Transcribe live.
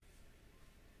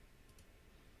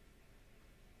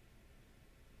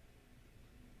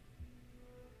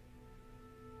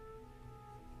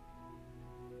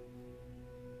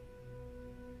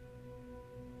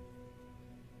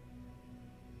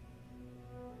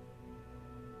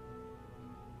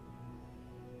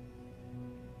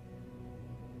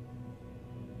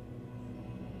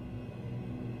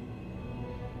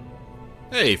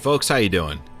Hey folks, how you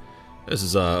doing? This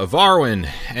is Varwin,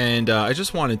 and I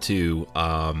just wanted to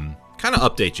kind of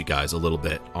update you guys a little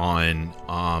bit on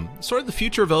sort of the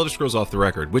future of Elder Scrolls Off the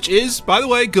Record, which is, by the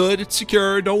way, good. It's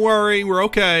secure. Don't worry, we're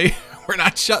okay. We're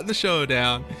not shutting the show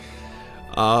down.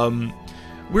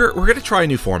 We're going to try a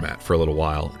new format for a little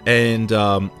while, and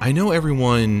I know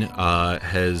everyone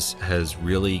has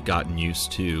really gotten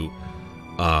used to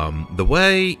the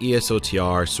way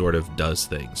ESOTR sort of does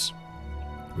things.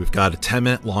 We've got a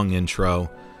 10-minute long intro,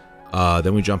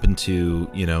 then we jump into,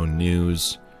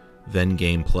 news, then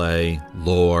gameplay,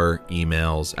 lore,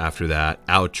 emails, after that,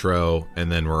 outro, and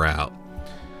then we're out.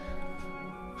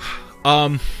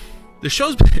 The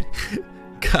show's been,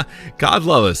 God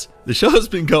love us, the show's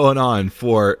been going on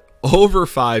for over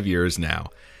 5 years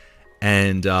now,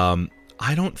 and I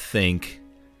don't think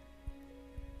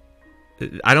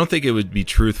it would be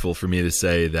truthful for me to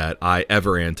say that I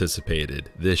ever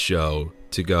anticipated this show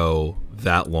to go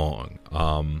that long.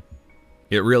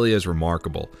 It really is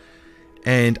remarkable.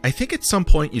 And I think at some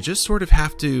point you just sort of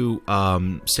have to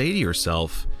say to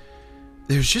yourself,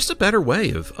 there's just a better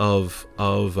way of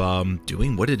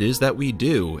doing what it is that we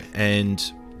do. And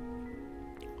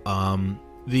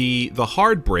the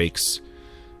hard breaks,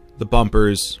 the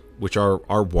bumpers, which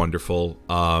are wonderful,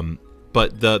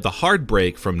 but the hard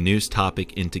break from news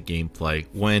topic into gameplay,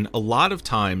 when a lot of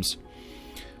times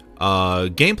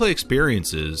gameplay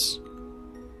experiences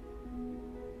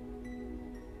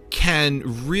can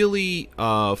really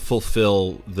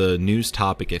fulfill the news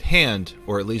topic at hand,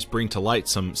 or at least bring to light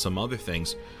some other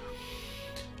things.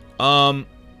 I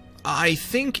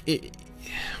think it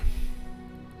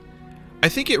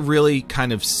really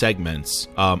kind of segments,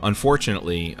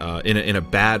 unfortunately, in a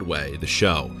bad way, the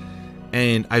show.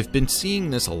 And I've been seeing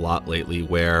this a lot lately,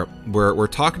 where we're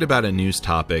talking about a news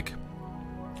topic,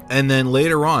 and then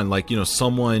later on,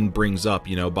 someone brings up,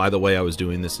 by the way, I was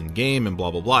doing this in game and blah,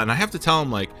 blah, blah. And I have to tell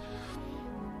them,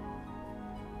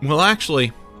 well,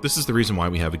 actually, this is the reason why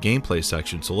we have a gameplay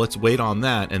section. So let's wait on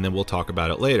that, and then we'll talk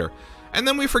about it later. And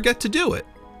then we forget to do it.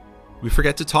 We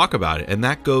forget to talk about it. And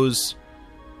that goes,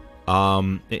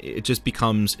 it just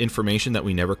becomes information that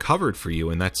we never covered for you.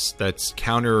 And that's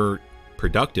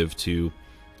counterproductive to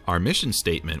our mission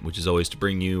statement, which is always to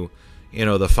bring you,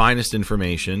 the finest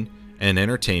information and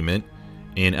entertainment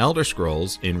in Elder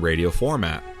Scrolls in radio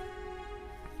format.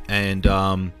 And,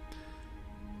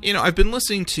 I've been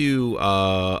listening to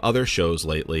other shows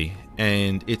lately,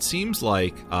 and it seems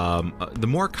like the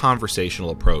more conversational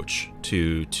approach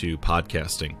to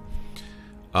podcasting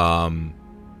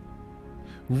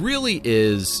really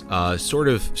is sort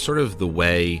of the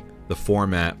way, the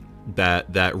format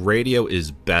that radio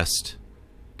is best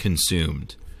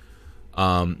consumed.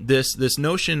 This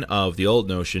notion of the old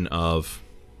notion of,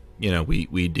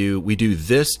 we do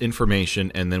this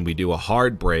information, and then we do a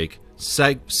hard break,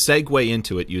 segue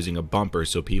into it using a bumper,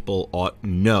 so people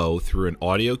know through an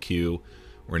audio cue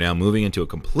we're now moving into a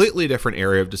completely different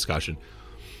area of discussion.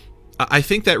 I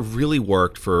think that really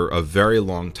worked for a very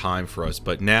long time for us,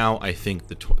 but now I think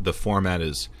the format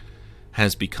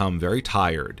has become very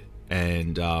tired.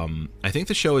 And I think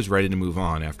the show is ready to move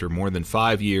on after more than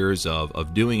 5 years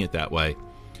of doing it that way.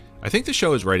 I think the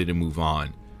show is ready to move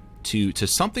on to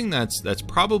something that's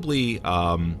probably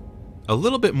a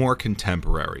little bit more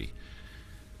contemporary.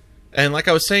 And like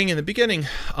I was saying in the beginning,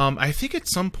 I think at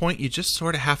some point you just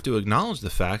sort of have to acknowledge the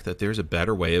fact that there's a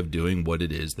better way of doing what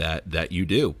it is that you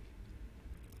do.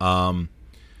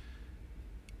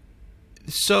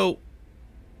 So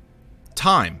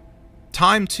time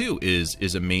too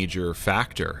is a major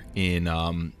factor in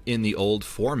the old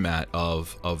format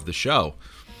of the show.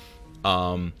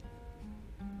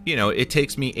 It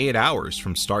takes me 8 hours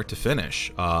from start to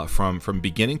finish, from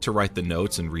beginning to write the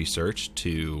notes and research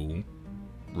to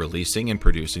releasing and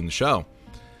producing the show.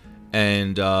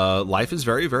 And life is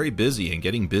very, very busy and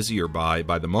getting busier by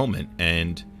the moment.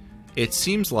 And it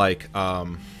seems like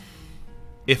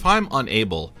if I'm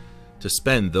unable to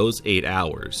spend those 8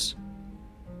 hours,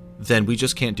 then we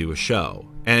just can't do a show.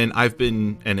 And I've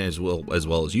been, and as well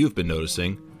as you've been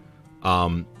noticing,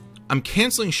 I'm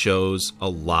canceling shows a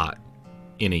lot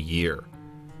in a year.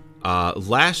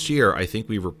 Last year, I think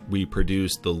we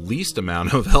produced the least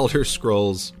amount of Elder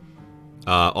Scrolls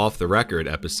Off the Record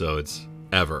episodes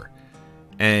ever.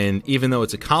 And even though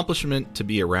it's an accomplishment to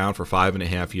be around for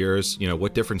 5.5 years,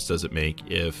 what difference does it make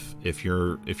if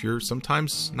you're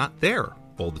sometimes not there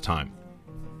all the time?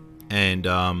 And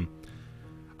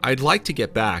I'd like to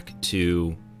get back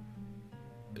to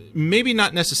maybe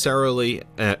not necessarily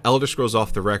Elder Scrolls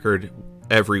Off the Record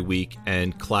every week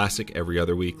and Classic every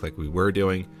other week like we were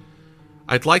doing.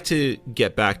 I'd like to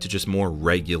get back to just more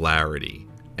regularity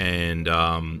And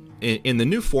in the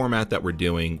new format that we're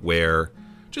doing, where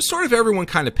just sort of everyone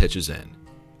kind of pitches in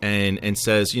and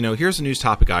says, here's a news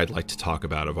topic I'd like to talk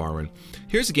about of Arwen.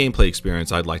 Here's a gameplay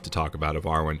experience I'd like to talk about of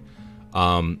Arwen.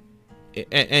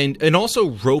 And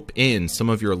also rope in some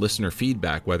of your listener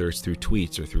feedback, whether it's through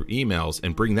tweets or through emails,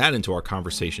 and bring that into our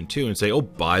conversation too, and say, oh,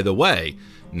 by the way,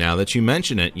 now that you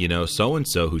mention it,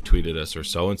 so-and-so who tweeted us or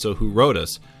so-and-so who wrote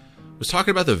us was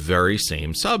talking about the very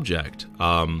same subject.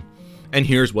 And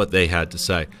here's what they had to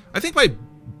say. I think by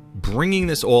bringing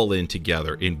this all in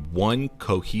together in one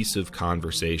cohesive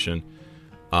conversation,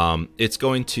 it's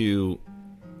going to,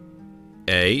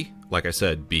 like I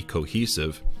said, be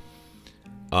cohesive.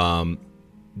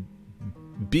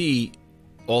 B,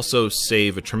 also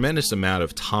save a tremendous amount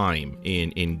of time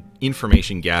in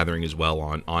information gathering as well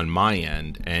on my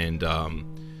end. And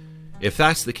if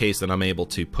that's the case, then I'm able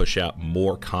to push out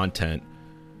more content,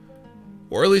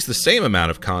 or at least the same amount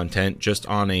of content, just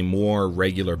on a more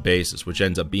regular basis, which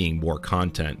ends up being more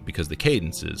content because the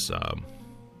cadence is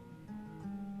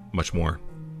much more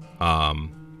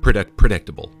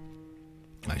predictable,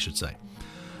 I should say.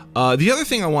 The other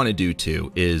thing I want to do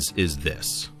too is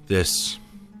this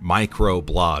micro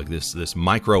blog, this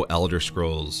micro Elder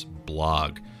Scrolls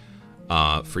blog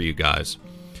for you guys.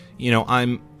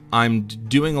 I'm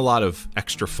doing a lot of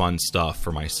extra fun stuff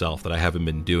for myself that I haven't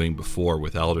been doing before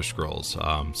with Elder Scrolls.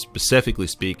 Specifically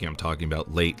speaking, I'm talking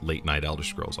about late night Elder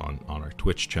Scrolls on our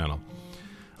Twitch channel.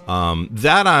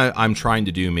 That I'm trying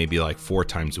to do maybe like 4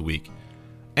 times a week.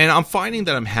 And I'm finding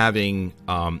that I'm having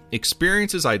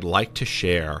experiences I'd like to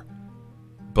share,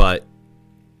 but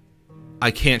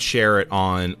I can't share it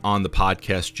on the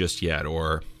podcast just yet,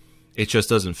 or it just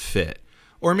doesn't fit.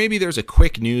 Or maybe there's a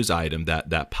quick news item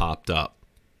that popped up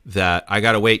that I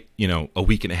got to wait, a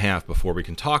week and a half before we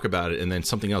can talk about it, and then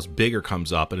something else bigger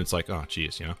comes up, and it's like, oh,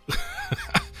 geez,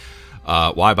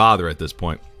 why bother at this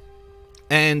point?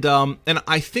 And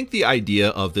I think the idea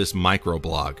of this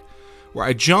microblog, where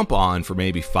I jump on for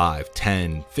maybe 5,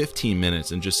 10, 15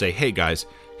 minutes and just say, hey guys,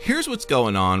 here's what's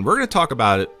going on. We're going to talk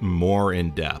about it more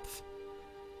in depth.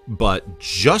 But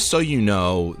just so you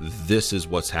know, this is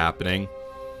what's happening,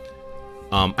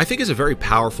 I think is a very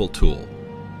powerful tool.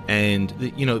 And,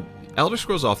 Elder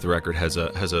Scrolls Off the Record has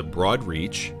a broad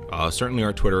reach. Certainly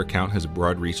our Twitter account has a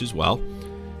broad reach as well.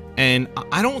 And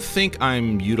I don't think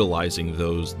I'm utilizing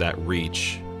that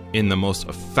reach in the most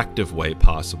effective way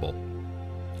possible.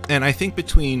 And I think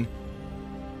between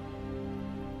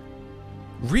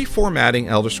reformatting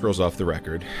Elder Scrolls Off the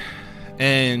Record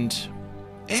and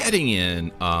adding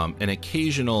in an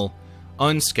occasional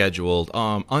unscheduled,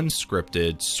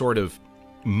 unscripted sort of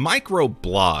micro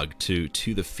blog to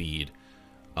the feed,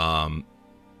 I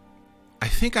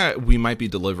think we might be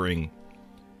delivering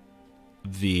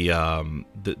the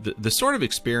sort of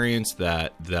experience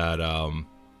that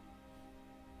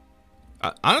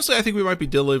honestly, I think we might be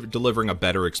delivering a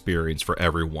better experience for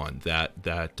everyone that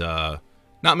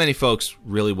not many folks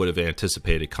really would have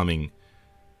anticipated coming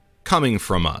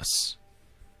from us.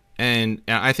 And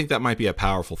I think that might be a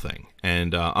powerful thing.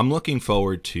 And I'm looking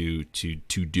forward to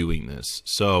doing this.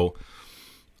 So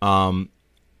don't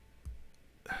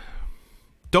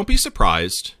be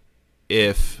surprised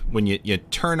if when you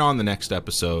turn on the next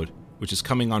episode, which is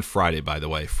coming on Friday, by the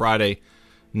way, Friday,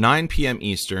 9 p.m.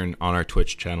 Eastern on our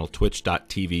Twitch channel,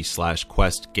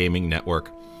 twitch.tv/Quest Gaming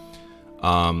Network.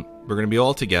 We're going to be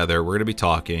all together. We're going to be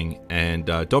talking. And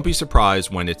don't be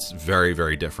surprised when it's very,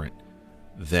 very different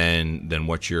than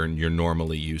what you're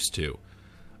normally used to.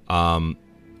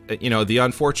 The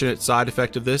unfortunate side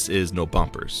effect of this is no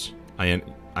bumpers.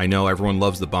 I know everyone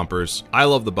loves the bumpers. I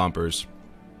love the bumpers.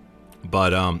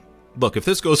 But look, if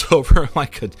this goes over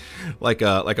like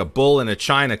a bull in a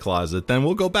china closet, then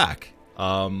we'll go back.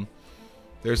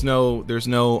 There's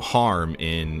no harm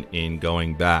in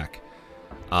going back.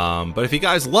 But if you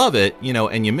guys love it,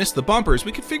 and you miss the bumpers,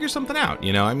 we could figure something out.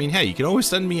 Hey, you can always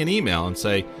send me an email and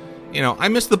say, I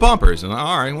missed the bumpers, and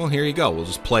all right, well, here you go. We'll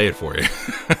just play it for you.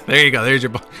 There you go. There's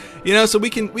your, so we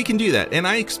can do that. And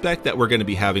I expect that we're going to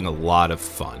be having a lot of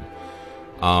fun.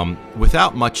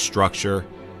 Without much structure.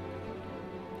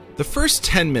 The first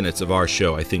 10 minutes of our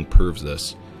show, I think, proves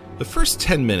this. The first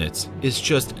 10 minutes is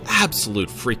just absolute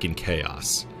freaking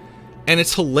chaos. And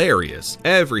it's hilarious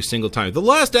every single time. The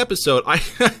last episode,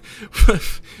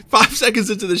 5 seconds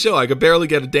into the show, I could barely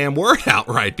get a damn word out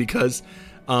right because,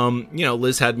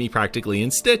 Liz had me practically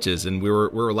in stitches, and we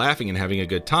were laughing and having a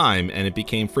good time, and it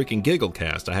became freaking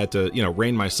Gigglecast. I had to,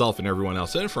 rein myself and everyone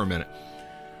else in for a minute.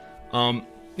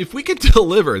 If we could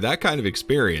deliver that kind of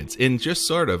experience in just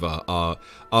sort of a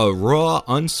raw,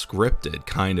 unscripted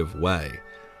kind of way,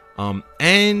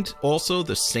 and also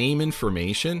the same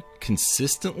information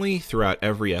consistently throughout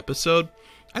every episode,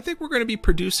 I think we're going to be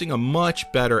producing a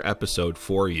much better episode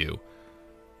for you,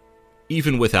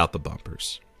 even without the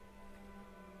bumpers.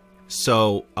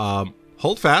 So,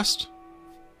 hold fast.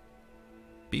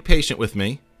 Be patient with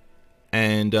me.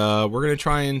 And we're going to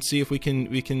try and see if we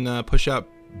can push out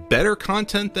better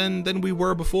content than we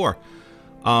were before.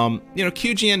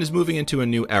 QGN is moving into a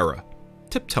new era.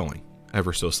 Tiptoeing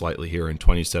ever so slightly here in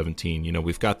 2017.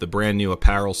 We've got the brand new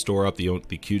apparel store up, the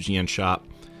QGN shop,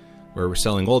 where we're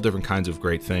selling all different kinds of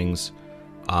great things.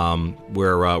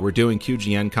 We're doing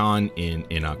QGN Con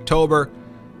in October,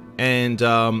 and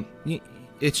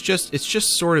it's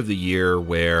just sort of the year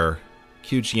where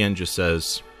QGN just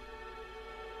says,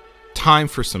 time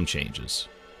for some changes.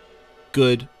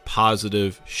 Good,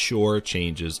 positive, sure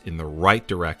changes in the right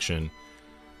direction.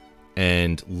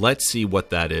 And let's see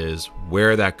what that is,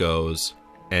 where that goes,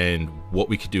 and what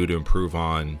we could do to improve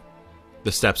on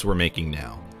the steps we're making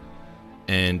now.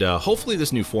 And hopefully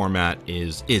this new format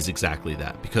is exactly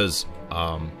that, because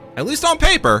at least on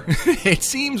paper, it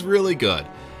seems really good.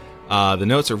 The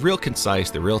notes are real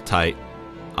concise, they're real tight,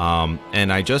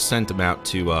 and I just sent them out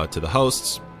to the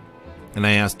hosts, and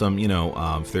I asked them,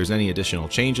 if there's any additional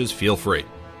changes, feel free.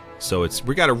 So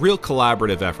we got a real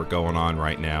collaborative effort going on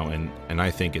right now, and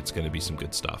I think it's going to be some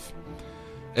good stuff,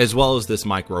 as well as this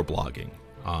microblogging.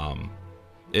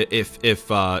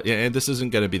 If and this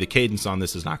isn't going to be, the cadence on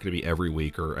this is not going to be every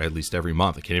week or at least every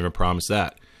month. I can't even promise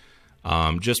that.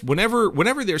 Just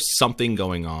whenever there's something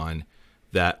going on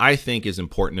that I think is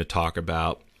important to talk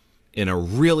about in a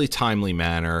really timely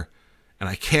manner, and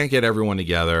I can't get everyone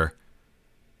together,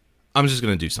 I'm just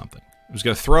going to do something. I'm just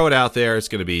going to throw it out there. It's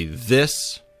going to be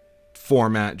this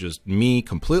format, just me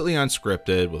completely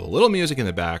unscripted with a little music in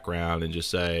the background, and just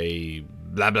say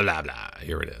blah blah blah blah.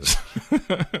 Here it is.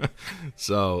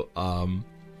 So I'm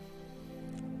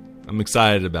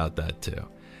excited about that too.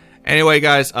 Anyway,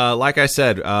 guys, like I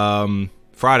said,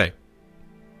 Friday,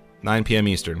 9 p.m.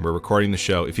 Eastern, we're recording the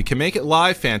show. If you can make it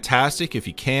live, fantastic. If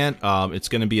you can't, it's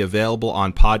going to be available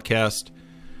on podcast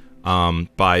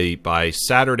by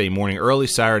Saturday morning, early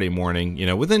Saturday morning.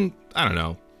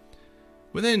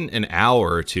 Within an hour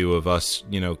or two of us,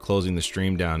 closing the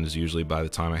stream down is usually by the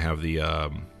time I have the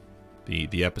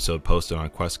episode posted on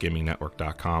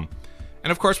questgamingnetwork.com.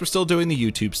 And of course, we're still doing the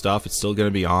YouTube stuff. It's still going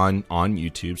to be on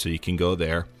YouTube, so you can go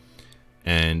there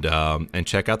and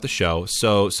check out the show.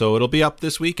 So it'll be up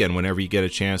this weekend whenever you get a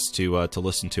chance to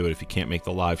listen to it. If you can't make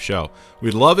the live show,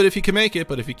 we'd love it if you can make it,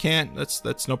 but if you can't,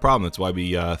 that's no problem. That's why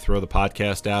we throw the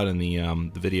podcast out and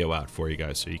the video out for you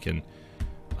guys, so you can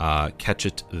catch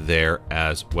it there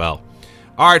as well.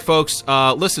 All right, folks.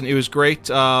 Listen, it was great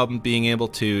being able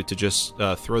to just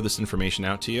throw this information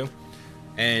out to you,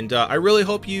 and I really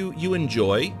hope you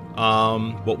enjoy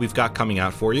what we've got coming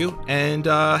out for you. And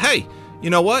hey,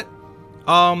 you know what?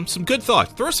 Some good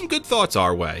thoughts. Throw some good thoughts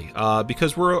our way,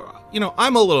 because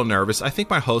I'm a little nervous. I think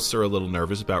my hosts are a little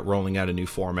nervous about rolling out a new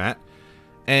format,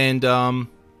 and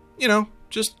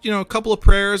just a couple of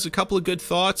prayers, a couple of good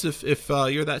thoughts. If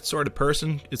you're that sort of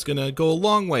person, it's gonna go a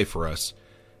long way for us.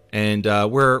 And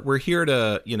we're here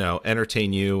to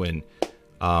entertain you, and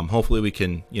hopefully we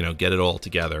can get it all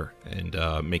together and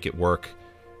make it work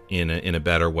in a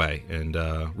better way. And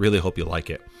really hope you like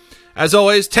it. As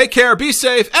always, take care, be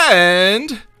safe,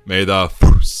 and may the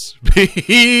force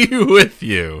be with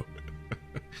you.